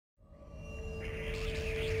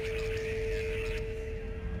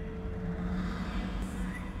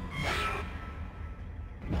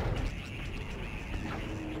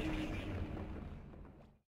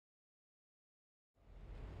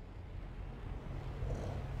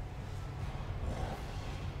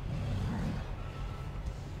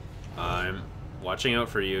Watching out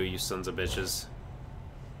for you, you sons of bitches.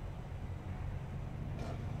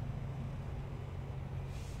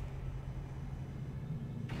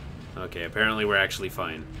 Okay, apparently we're actually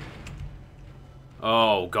fine.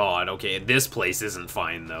 Oh god, okay, this place isn't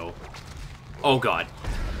fine though. Oh god.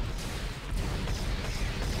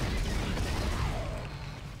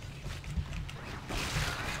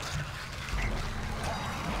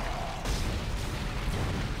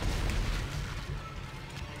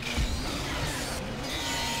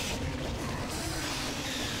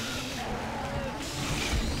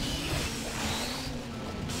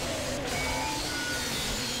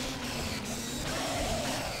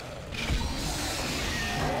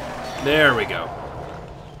 There we go.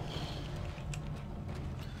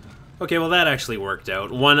 Okay, well that actually worked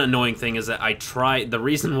out. One annoying thing is that I tried, the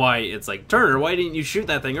reason why it's like, Turner, why didn't you shoot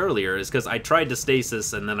that thing earlier, is because I tried to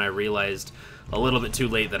stasis and then I realized a little bit too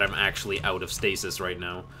late that I'm actually out of stasis right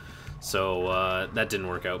now. So, that didn't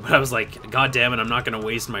work out. But I was like, god damn it, I'm not gonna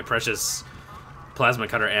waste my precious plasma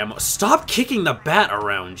cutter ammo. Stop kicking the bat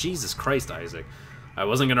around! Jesus Christ, Isaac. I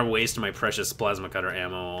wasn't gonna waste my precious plasma cutter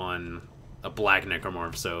ammo on a black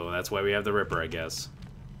necromorph, so that's why we have the Ripper, I guess.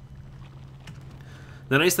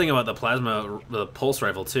 The nice thing about the pulse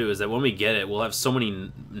rifle too is that when we get it, we'll have so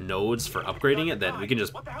many nodes for upgrading it that we can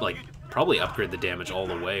just like probably upgrade the damage all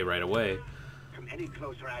the way right away. Come any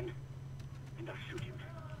closer and I'll shoot you.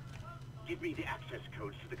 Give me the access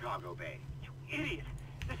codes to the cargo bay. You idiot!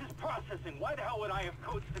 This is processing. Why the hell would I have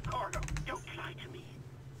codes to cargo? Don't lie to me.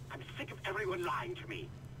 I'm sick of everyone lying to me.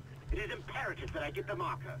 It is imperative that I get the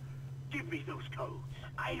marker. Give me those codes.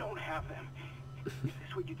 I don't have them. Is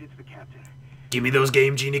this what you did to the captain? Give me those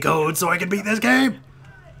Game Genie codes so I can beat this game!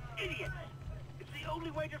 Idiot! It's the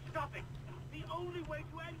only way to stop it. The only way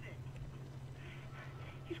to end it.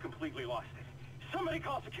 He's completely lost it. Somebody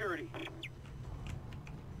call security.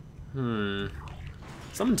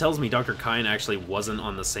 Someone tells me Dr. Kine actually wasn't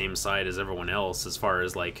on the same side as everyone else as far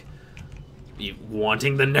as, like,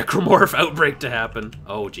 wanting the necromorph outbreak to happen.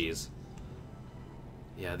 Oh, jeez.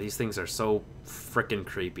 Yeah, these things are so frickin'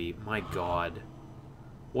 creepy. My god.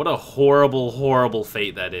 What a horrible, horrible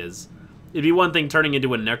fate that is. It'd be one thing turning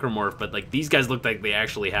into a necromorph, but, like, these guys look like they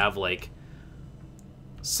actually have, like,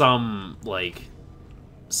 some, like,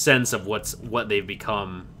 sense of what they've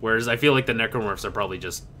become. Whereas I feel like the necromorphs are probably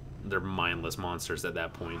just, they're mindless monsters at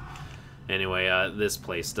that point. Anyway, this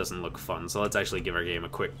place doesn't look fun, so let's actually give our game a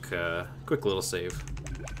quick little save.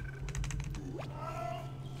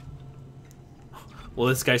 Well,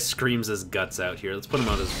 this guy screams his guts out here. Let's put him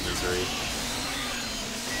out of his misery.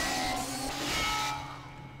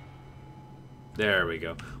 There we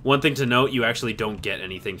go. One thing to note, you actually don't get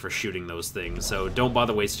anything for shooting those things, so don't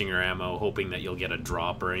bother wasting your ammo hoping that you'll get a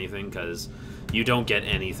drop or anything, because you don't get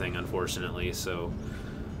anything, unfortunately, so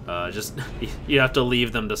just, you have to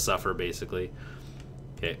leave them to suffer, basically.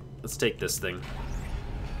 Okay, let's take this thing.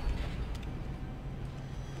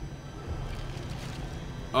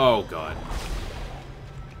 Oh, God.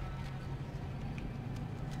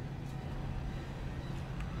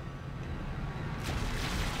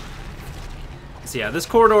 So yeah, this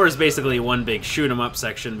corridor is basically one big shoot 'em up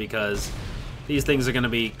section because these things are going to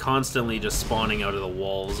be constantly just spawning out of the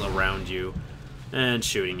walls around you and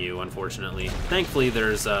shooting you, unfortunately. Thankfully,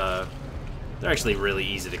 they're actually really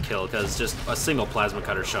easy to kill because just a single plasma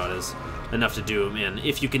cutter shot is enough to do them in,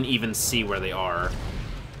 if you can even see where they are.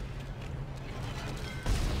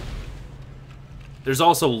 There's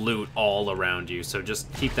also loot all around you, so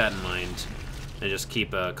just keep that in mind and just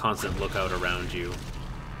keep a constant lookout around you.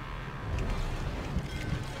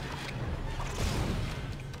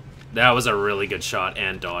 That was a really good shot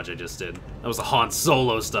and dodge I just did. That was a Han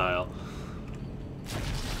Solo style.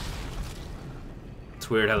 It's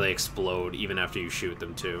weird how they explode even after you shoot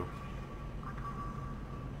them too.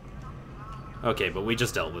 Okay, but we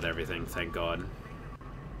just dealt with everything, thank God.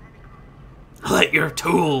 Let your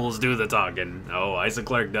tools do the talking. Oh, Isaac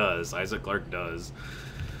Clarke does. Isaac Clarke does.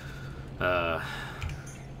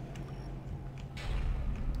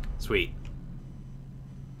 Sweet.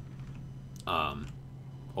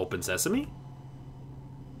 Open sesame?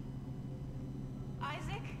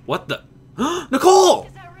 Isaac? What the? Nicole!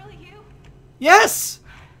 Is that really you? Yes!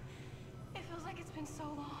 It feels like it's been so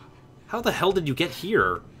long. How the hell did you get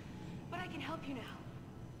here? But I can help you now.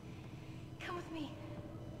 Come with me.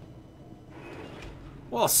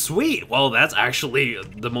 Well, sweet. Well, that's actually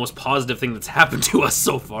the most positive thing that's happened to us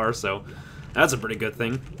so far, so that's a pretty good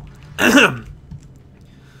thing.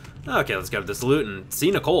 Okay, let's grab this loot and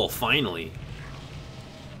see Nicole, finally.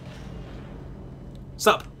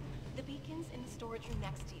 Sup? The beacon's in the storage room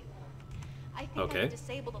next to you. I think Okay. I can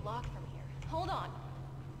disable the lock from here. Hold on.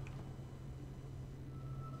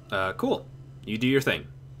 Cool. You do your thing.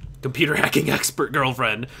 Computer hacking expert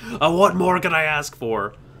girlfriend. What more could I ask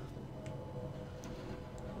for?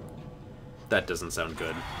 That doesn't sound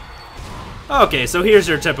good. Okay, so here's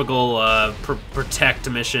your typical protect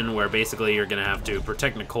mission, where basically you're gonna have to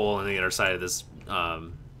protect Nicole on the other side of this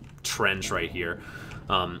trench right here.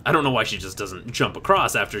 I don't know why she just doesn't jump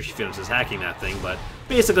across after she finishes hacking that thing, but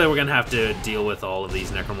basically we're gonna have to deal with all of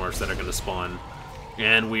these necromorphs that are gonna spawn.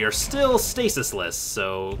 And we are still stasis-less,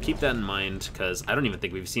 so keep that in mind, because I don't even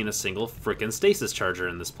think we've seen a single frickin' stasis charger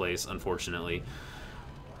in this place, unfortunately.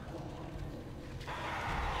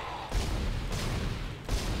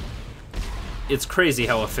 It's crazy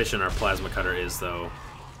how efficient our plasma cutter is, though,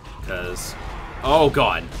 because... Oh,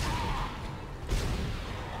 God.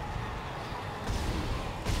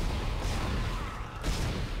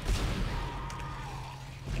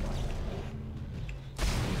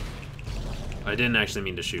 I didn't actually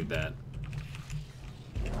mean to shoot that.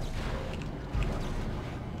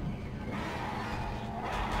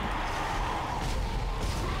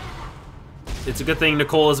 It's a good thing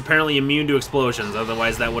Nicole is apparently immune to explosions,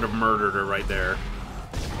 otherwise that would have murdered her right there.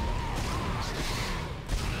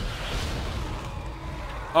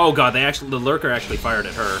 Oh god, the lurker actually fired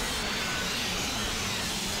at her.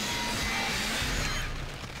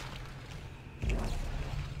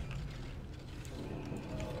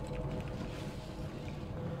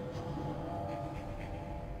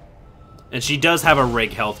 And she does have a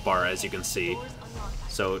rig health bar, as you can see.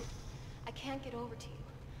 So I can't get over to you,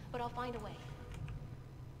 but I'll find a way.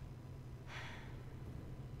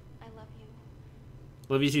 I love you.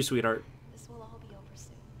 Love you too, sweetheart. This will all be over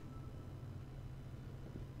soon.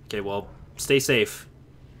 Okay, well, stay safe.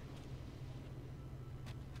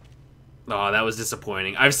 Oh, that was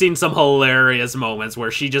disappointing. I've seen some hilarious moments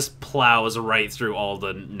where she just plows right through all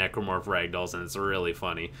the necromorph ragdolls, and it's really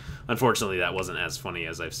funny. Unfortunately, that wasn't as funny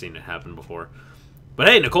as I've seen it happen before. But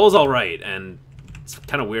hey, Nicole's all right, and it's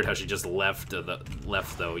kind of weird how she just left.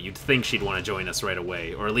 Though you'd think she'd want to join us right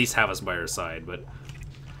away, or at least have us by her side. But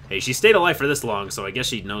hey, she stayed alive for this long, so I guess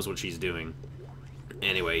she knows what she's doing.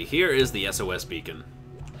 Anyway, here is the SOS beacon.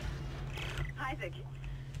 Isaac.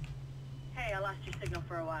 Hey, I lost your signal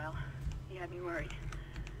for a while. You had me worried.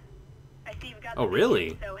 I see you've got the really?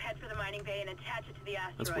 beacon, so head for the mining bay and attach it to the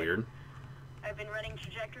asteroid. That's weird. I've been running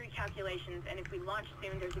trajectory calculations, and if we launch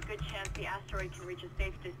soon, there's a good chance the asteroid can reach a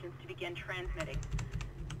safe distance to begin transmitting.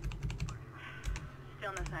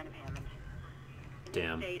 Still no sign of Hammond. In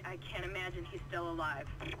Damn. this state, I can't imagine he's still alive.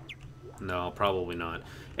 No, probably not.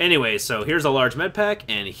 Anyway, so here's a large med pack,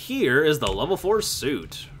 and here is the level 4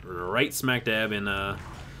 suit. Right smack dab in a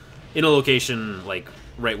location, like,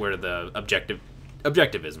 right where the objective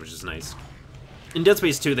is, which is nice. In Dead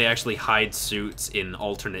Space 2, they actually hide suits in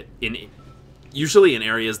usually in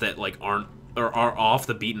areas that, like, aren't, or are off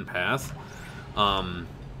the beaten path. But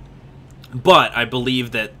I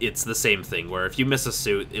believe that it's the same thing, where if you miss a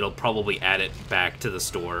suit, it'll probably add it back to the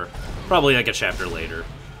store, probably like a chapter later.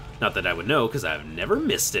 Not that I would know, because I've never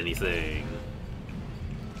missed anything.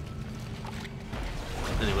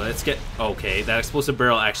 Anyway, let's get... Okay, that explosive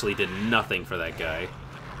barrel actually did nothing for that guy.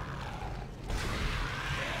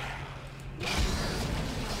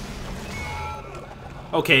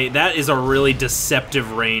 Okay, that is a really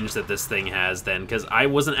deceptive range that this thing has, then, because I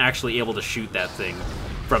wasn't actually able to shoot that thing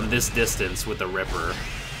from this distance with the Ripper.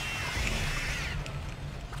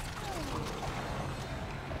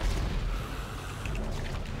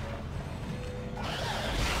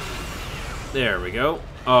 There we go.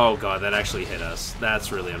 Oh god, that actually hit us.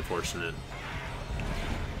 That's really unfortunate.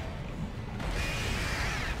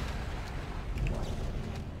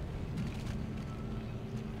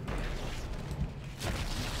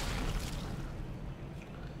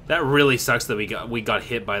 That really sucks that we got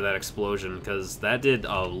hit by that explosion, because that did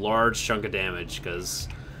a large chunk of damage, because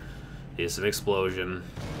it's an explosion.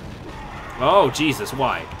 Oh, Jesus,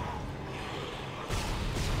 why?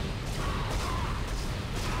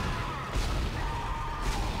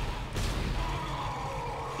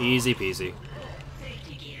 Easy peasy.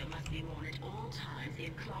 Safety gear must be worn at all times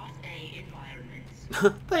in Class A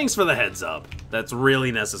environments. Thanks for the heads up. That's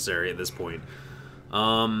really necessary at this point.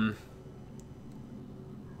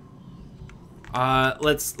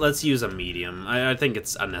 Let's use a medium. I think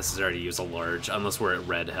it's unnecessary to use a large, unless we're at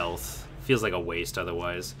red health. Feels like a waste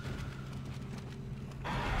otherwise.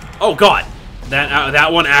 Oh god!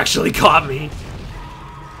 That one actually got me!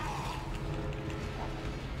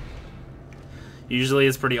 Usually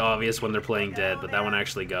it's pretty obvious when they're playing dead, but that one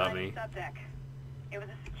actually got me. It was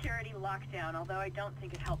a security lockdown, although I don't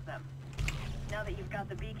think it helped them. Now that you've got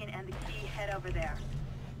the beacon and the key, head over there.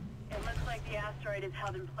 It looks like the asteroid is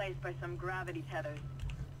held in place by some gravity tethers.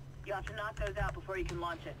 You have to knock those out before you can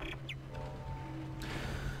launch it.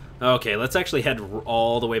 Okay, let's actually head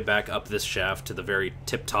all the way back up this shaft to the very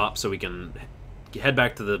tip top so we can head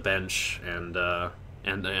back to the bench and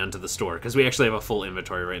to the store, because we actually have a full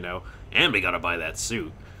inventory right now, and we gotta buy that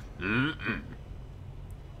suit.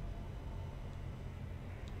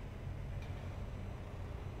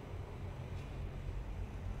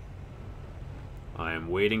 I am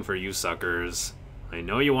waiting for you suckers. I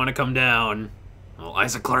know you want to come down. Well,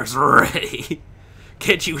 Isaac Clarke's ready.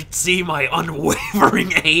 Can't you see my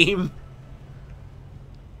unwavering aim?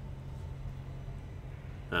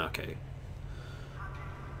 Okay.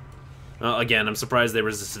 Well, again, I'm surprised they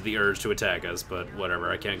resisted the urge to attack us, but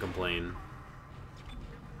whatever, I can't complain.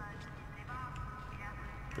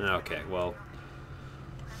 Okay, well...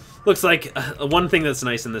 Looks like one thing that's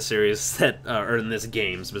nice in this series, that or in this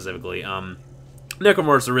game specifically,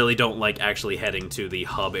 Necromorphs really don't like actually heading to the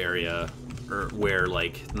hub area, or where,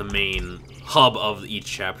 like, the main hub of each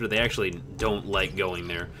chapter. They actually don't like going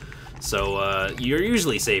there. So, you're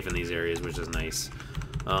usually safe in these areas, which is nice.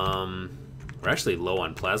 We're actually low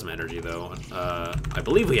on plasma energy, though. I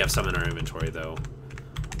believe we have some in our inventory, though.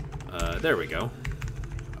 There we go.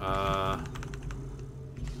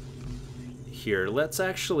 Here, let's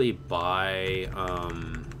actually buy,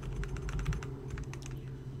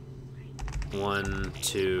 1,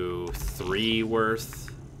 2, 3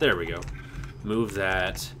 worth. There we go. Move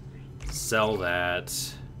that. Sell that.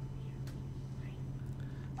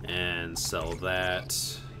 And sell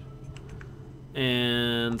that.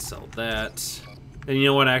 And sell that. And you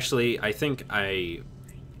know what, actually, I think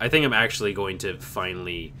I'm actually going to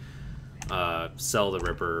finally sell the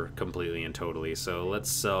Ripper completely and totally. So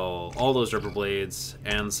let's sell all those Ripper blades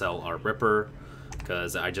and sell our Ripper,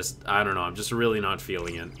 because I don't know, I'm just really not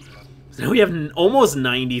feeling it. So we have almost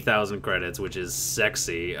 90,000 credits, which is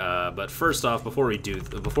sexy. But first off, before we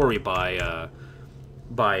buy a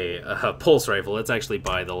pulse rifle, let's actually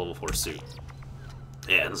buy the level 4 suit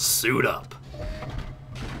and suit up.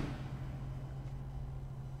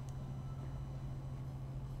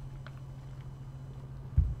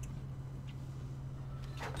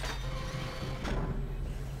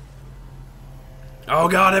 Oh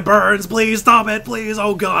god, it burns! Please stop it, please!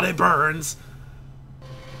 Oh god, it burns!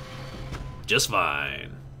 Just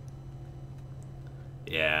fine.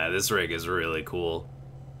 Yeah, this rig is really cool.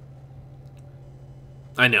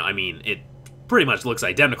 I know, I mean, it pretty much looks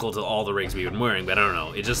identical to all the rigs we've been wearing, but I don't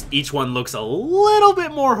know. It just, each one looks a little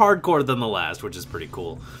bit more hardcore than the last, which is pretty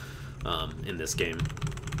cool in this game.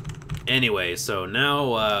 Anyway, so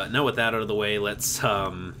now with that out of the way, let's,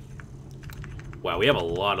 wow, we have a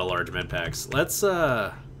lot of large med packs. Let's,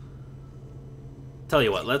 tell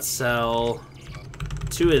you what, let's sell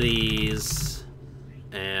 2 of these,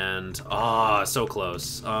 and, so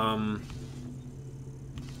close.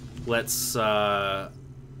 Let's,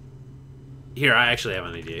 here, I actually have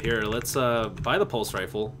an idea. Here, let's, buy the pulse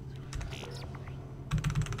rifle,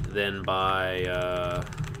 then buy,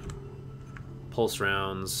 pulse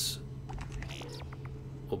rounds.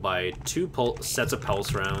 We'll buy 2 sets of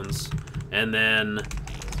pulse rounds, and then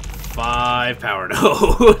 5 power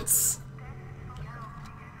nodes.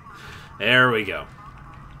 There we go.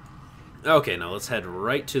 Okay, now let's head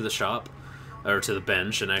right to the shop, or to the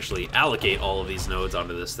bench, and actually allocate all of these nodes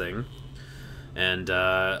onto this thing. And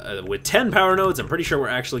with 10 power nodes, I'm pretty sure we're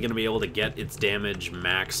actually going to be able to get its damage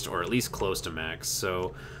maxed, or at least close to max.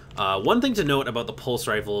 So, one thing to note about the pulse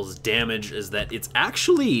rifle's damage is that it's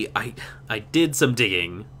actually... I did some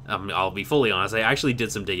digging. I'll be fully honest, I actually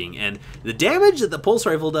did some digging, and the damage that the pulse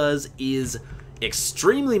rifle does is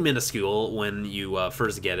extremely minuscule when you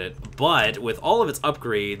first get it, but with all of its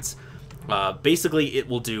upgrades, basically it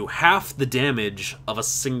will do half the damage of a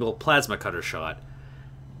single plasma cutter shot.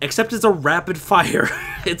 Except it's a rapid fire.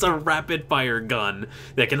 It's a rapid fire gun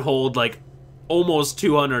that can hold like almost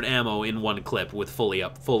 200 ammo in one clip with fully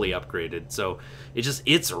upgraded. So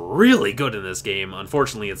it's really good in this game.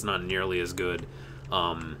 Unfortunately, it's not nearly as good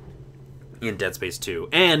in Dead Space 2,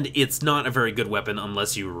 and it's not a very good weapon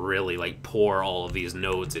unless you really like pour all of these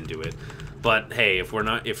nodes into it. But hey, if we're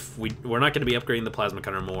not going to be upgrading the plasma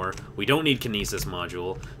cutter more, we don't need kinesis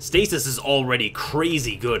module. Stasis is already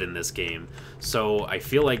crazy good in this game, so I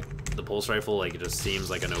feel like the pulse rifle like it just seems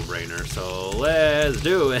like a no-brainer. So let's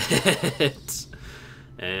do it.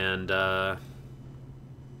 And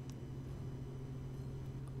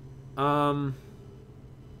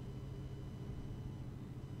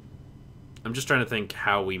I'm just trying to think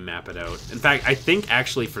how we map it out. In fact, I think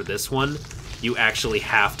actually for this one, you actually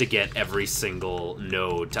have to get every single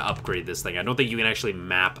node to upgrade this thing. I don't think you can actually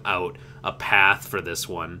map out a path for this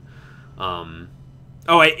one. Oh,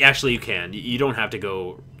 actually you can. You don't have to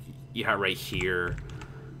go... yeah, right here.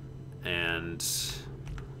 And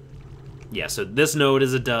yeah, so this node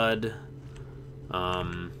is a dud.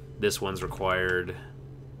 This one's required.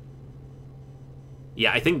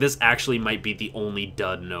 Yeah, I think this actually might be the only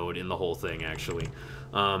dud node in the whole thing, actually.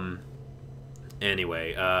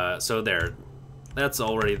 Anyway, so there. That's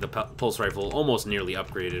already the pulse rifle almost nearly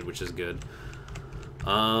upgraded, which is good.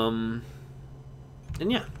 And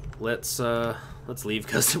yeah, let's leave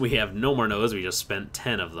because we have no more nodes. We just spent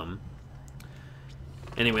 10 of them.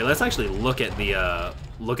 Anyway, let's actually look at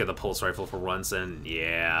the pulse rifle for once, and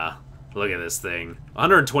yeah, look at this thing.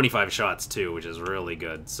 125 shots too, which is really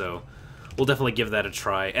good. So we'll definitely give that a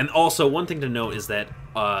try. And also, one thing to note is that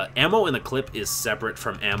ammo in the clip is separate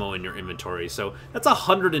from ammo in your inventory. So that's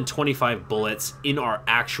 125 bullets in our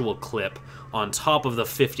actual clip on top of the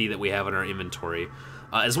 50 that we have in our inventory.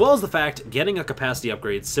 As well as the fact, getting a capacity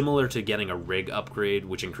upgrade, similar to getting a rig upgrade,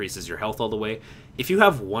 which increases your health all the way, if you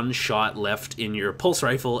have one shot left in your pulse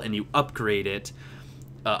rifle and you upgrade it,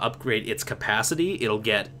 upgrade its capacity, it'll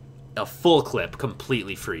get a full clip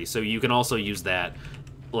completely free. So you can also use that.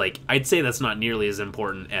 Like, I'd say that's not nearly as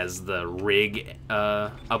important as the rig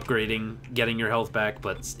upgrading, getting your health back,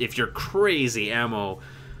 but if you're crazy ammo,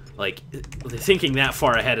 like, thinking that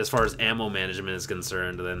far ahead as far as ammo management is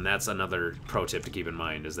concerned, then that's another pro tip to keep in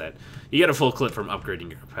mind, is that you get a full clip from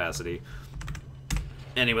upgrading your capacity.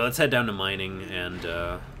 Anyway, let's head down to mining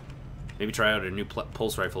and maybe try out a new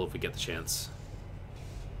pulse rifle if we get the chance.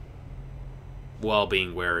 While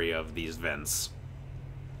being wary of these vents,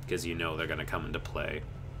 because you know they're going to come into play.